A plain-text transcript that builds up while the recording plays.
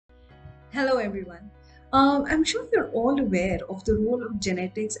Hello everyone. I'm sure you're all aware of the role of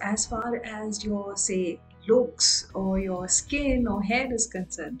genetics as far as your, say, looks or your skin or hair is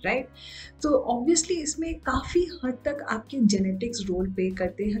concerned, right? तो obviously इसमें काफ़ी हद तक आपके genetics role play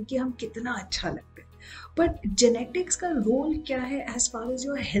करते हैं कि हम कितना अच्छा लगते हैं. But genetics का role क्या है as far as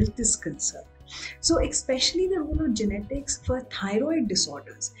your health is concerned? So especially the role of genetics for thyroid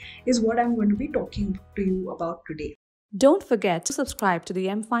disorders is what I'm going to be talking to you about today. Don't forget to subscribe to the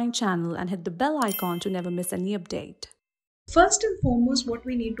MFine channel and hit the bell icon to never miss any update. First and foremost, what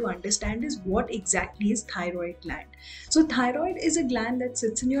we need to understand is what exactly is thyroid gland. So thyroid is a gland that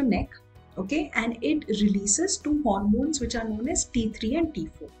sits in your neck, okay, and it releases two hormones which are known as T3 and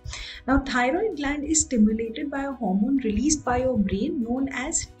T4. Now thyroid gland is stimulated by a hormone released by your brain known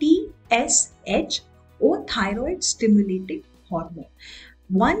as TSH, or thyroid stimulating hormone.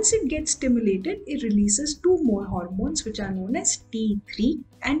 Once it gets stimulated, it releases two more hormones which are known as T3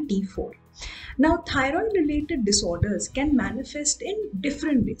 and T4. Now, thyroid related disorders can manifest in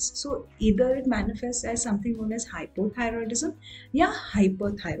different ways. So, either it manifests as something known as hypothyroidism या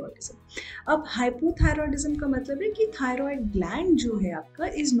hyperthyroidism. अब hypothyroidism का मतलब है कि thyroid gland जो है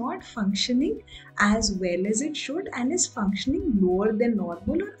आपका is not functioning as well as it should and is functioning lower than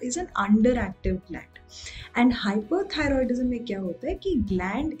normal or is an underactive gland. And hyperthyroidism में क्या होता है कि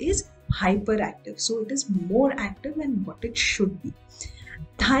gland is hyperactive, so it is more active than what it should be.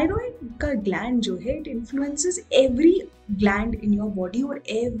 Thyroid का gland जो है, it influences every gland in your body और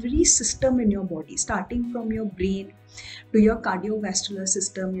every system in your body, starting from your brain to your cardiovascular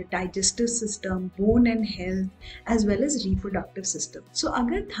system, your digestive system, bone and health, as well as reproductive system. So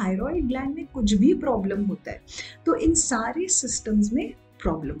अगर thyroid gland में कुछ भी problem होता है तो इन सारे systems में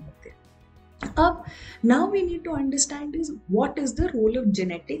problem होते हैं. अब now we need to understand is what is the role of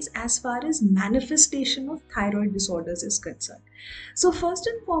genetics as far as manifestation of thyroid disorders is concerned. So first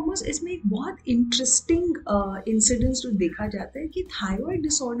and foremost इसमें एक बहुत interesting incidents जो देखा जाता है कि thyroid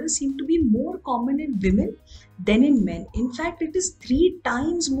disorders seem to be more common in women than in men. In fact, it is 3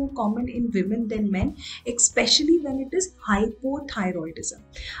 times more common in women than men, especially when it is hypothyroidism.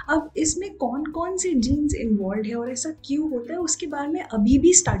 अब इसमें कौन कौन से genes involved है और ऐसा क्यों होता है उसके बारे में अभी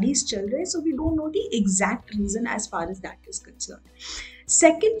भी studies चल रहे हैं, so we don't know the exact reason as far as that is concerned.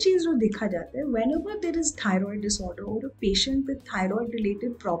 Second चीज जो देखा जाता है, whenever there is thyroid disorder or a patient with thyroid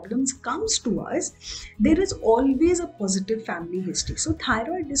related problems comes to us, there is always a positive family history. So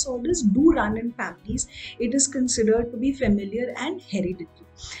thyroid disorders do run in families. It is considered to be familiar and hereditary.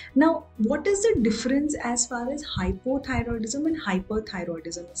 Now, what is the difference as far as hypothyroidism and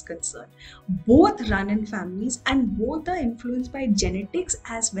hyperthyroidism is concerned? Both run in families and both are influenced by genetics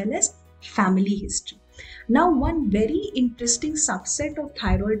as well as family history. Now, one very interesting subset of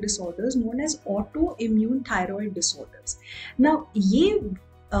thyroid disorders known as autoimmune thyroid disorders. Now, ये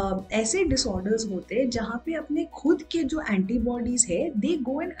ऐसे disorders होते हैं जहाँ पे अपने खुद के जो antibodies है, they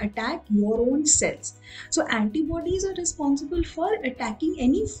go and attack your own cells. So antibodies are responsible for attacking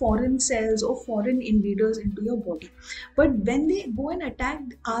any foreign cells or foreign invaders into your body. But when they go and attack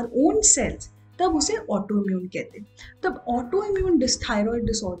our own cells, तब उसे autoimmune कहते हैं. तब autoimmune thyroid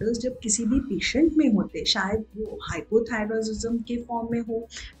disorders जब किसी भी patient में होते, चाहे वो हाइपोथायरॉइडिज्म के फॉर्म में हो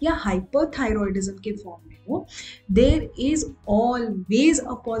या हाइपरथायरॉइडिज्म के फॉर्म में हो, there is always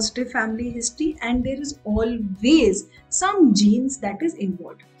a positive family history and there is always some genes that is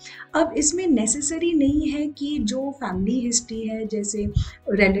involve. अब इसमें नेसेसरी नहीं है कि जो फैमिली हिस्ट्री है, जैसे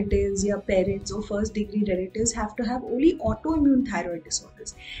relatives या parents or first degree relatives have to have only autoimmune thyroid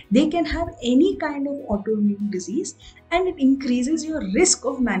disorders. They can have any kind of autoimmune disease and it increases your risk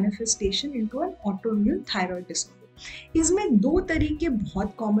of manifestation into an autoimmune thyroid disorder. इसमें दो तरीके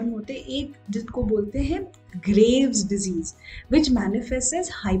बहुत common होते हैं. एक जिसको बोलते हैं Graves disease which manifest as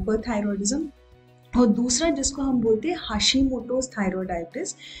hyperthyroidism, और दूसरा जिसको हम बोलते हैं हाशिमोटोज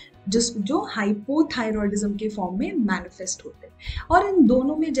थायरॉइडाइटिस, जो हाइपोथायरॉइडिज्म के फॉर्म में मैनिफेस्ट होते हैं. और इन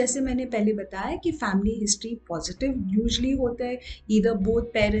दोनों में जैसे मैंने पहले बताया कि फैमिली हिस्ट्री पॉजिटिव यूजुअली होता है, ईदर बोथ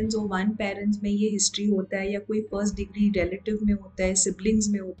पेरेंट्स और वन पेरेंट्स में ये हिस्ट्री होता है, या कोई फर्स्ट डिग्री रिलेटिव में होता है, सिबलिंग्स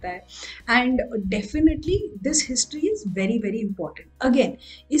में होता है. And definitely this history is very very important. Again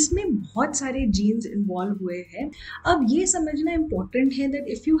इसमें बहुत सारे जीन्स इन्वॉल्व हुए हैं. अब ये समझना इंपॉर्टेंट है that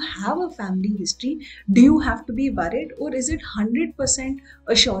if you have a family history, do you have to be worried और is it 100%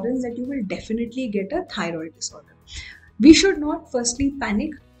 assurance that you will definitely get a thyroid disorder? We should not firstly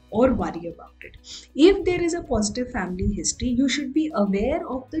panic or worry about it. If there is a positive family history, you should be aware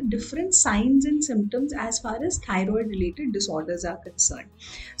of the different signs and symptoms as far as thyroid related disorders are concerned.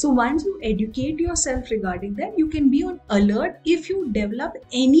 So once you educate yourself regarding that, you can be on alert if you develop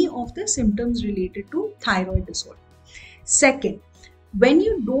any of the symptoms related to thyroid disorder. Second, When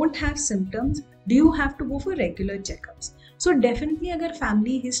you don't have symptoms, do you have to go for regular checkups? So definitely अगर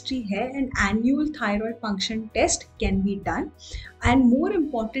family history है, an annual thyroid function test can be done. And more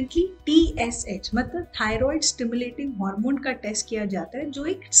importantly TSH मतलब thyroid stimulating hormone का test किया जाता है, जो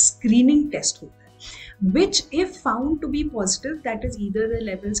एक screening test होता है, which if found to be positive, that is either the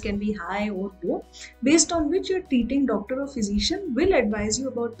levels can be high or low, based on which your treating doctor or physician will advise you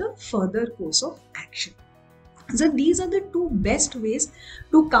about the further course of action. So these are the two best ways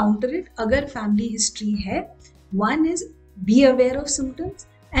to counter it अगर family history है. One is be aware of symptoms,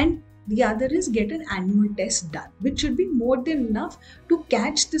 and the other is get an annual test done, which should be more than enough to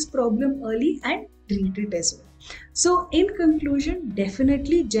catch this problem early and treat it as well. So in conclusion,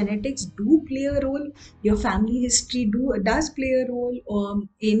 definitely genetics do play a role. Your family history does play a role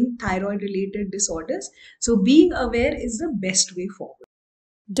in thyroid related disorders. So being aware is the best way forward.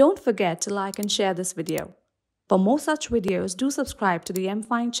 Don't forget to like and share this video. For more such videos, do subscribe to the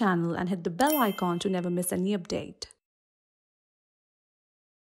MFine channel and hit the bell icon to never miss any update.